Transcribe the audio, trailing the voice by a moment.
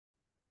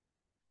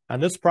On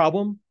this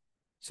problem,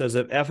 it says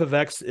if f of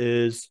x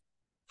is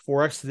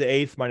 4x to the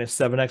 8th minus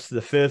 7x to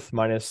the 5th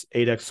minus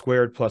 8x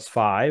squared plus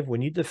 5, we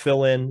need to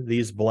fill in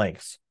these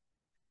blanks.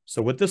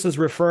 So what this is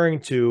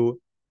referring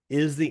to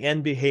is the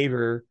end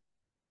behavior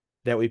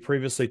that we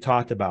previously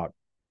talked about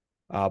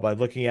by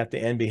looking at the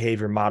end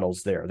behavior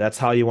models there. That's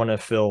how you want to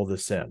fill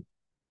this in.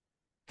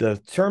 The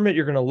term that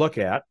you're going to look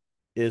at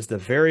is the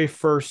very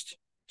first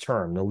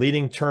term. The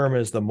leading term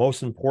is the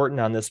most important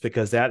on this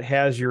because that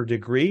has your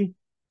degree.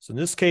 So in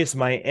this case,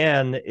 my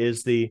n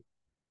is the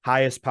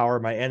highest power.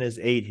 My n is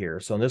 8 here.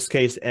 So in this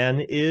case, n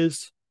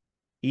is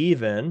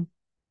even.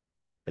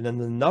 And then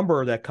the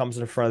number that comes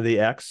in front of the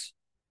x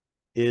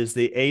is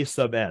the a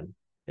sub n.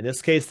 In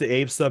this case, the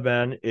a sub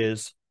n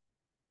is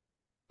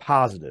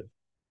positive.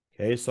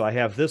 Okay, so I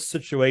have this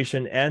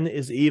situation, n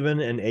is even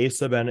and a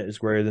sub n is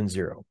greater than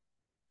 0.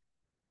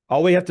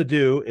 All we have to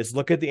do is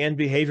look at the end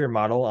behavior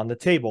model on the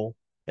table,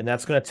 and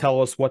that's going to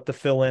tell us what to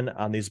fill in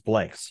on these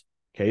blanks.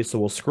 Okay, so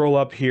we'll scroll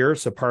up here.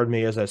 So pardon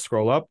me as I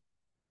scroll up.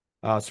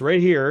 So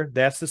right here,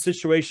 that's the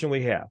situation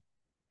we have.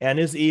 N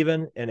is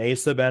even and a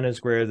sub n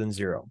is greater than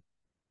 0.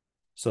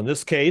 So in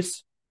this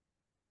case,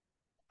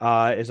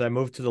 as I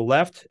move to the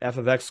left, f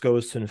of x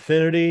goes to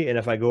infinity, and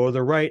if I go to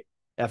the right,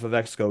 f of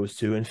x goes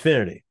to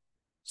infinity.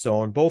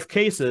 So in both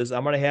cases,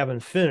 I'm going to have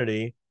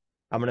infinity.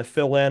 I'm going to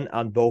fill in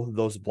on both of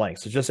those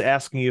blanks. So just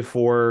asking you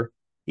for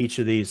each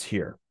of these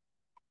here.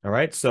 All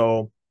right,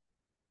 so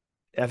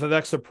f of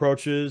x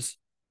approaches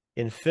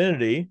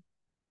infinity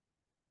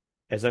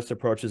as x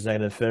approaches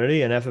negative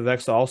infinity, and f of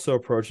x also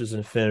approaches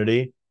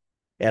infinity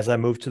as I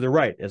move to the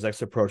right, as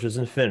x approaches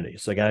infinity.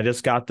 So again, I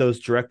just got those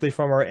directly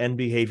from our end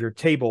behavior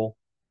table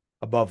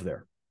above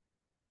there.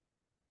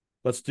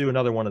 Let's do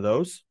another one of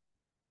those.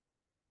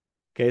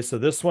 Okay, so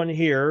this one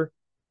here,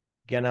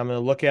 again, I'm going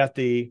to look at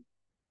the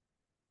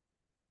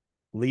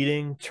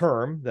leading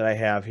term that I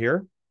have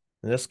here.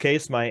 In this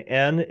case, my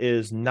n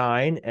is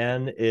 9,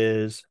 n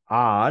is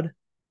odd.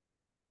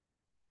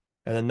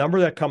 And the number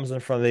that comes in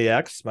front of the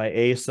x, my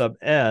a sub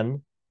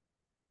n,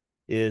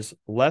 is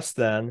less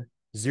than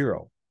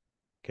 0.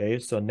 Okay,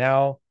 so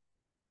now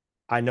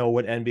I know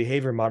what end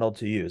behavior model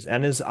to use.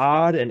 N is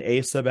odd and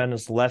a sub n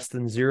is less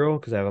than 0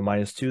 because I have a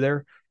minus 2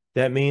 there.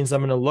 That means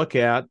I'm going to look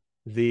at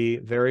the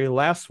very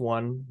last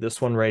one,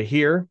 this one right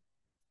here.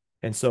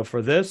 And so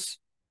for this,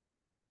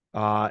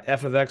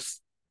 f of x,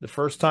 the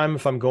first time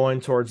if I'm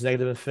going towards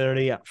negative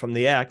infinity from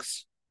the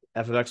x,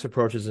 f of x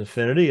approaches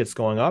infinity, it's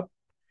going up.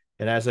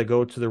 And as I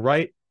go to the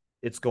right,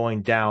 it's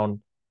going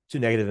down to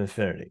negative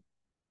infinity.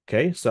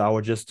 Okay, so I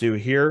would just do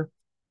here,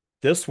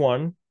 this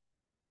one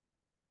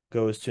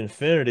goes to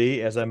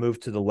infinity as I move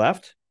to the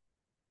left.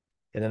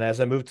 And then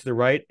as I move to the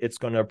right, it's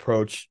going to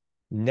approach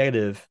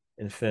negative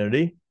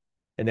infinity.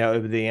 And that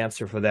would be the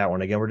answer for that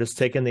one. Again, we're just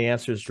taking the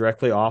answers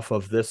directly off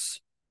of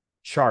this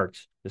chart,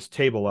 this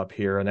table up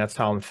here, and that's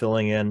how I'm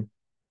filling in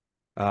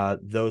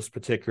those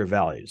particular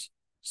values.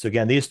 So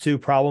again, these two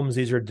problems,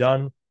 these are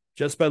done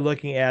just by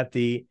looking at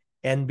the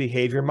end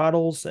behavior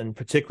models. In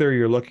particular,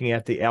 you're looking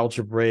at the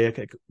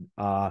algebraic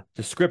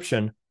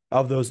description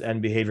of those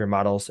end behavior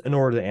models in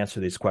order to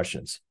answer these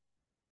questions.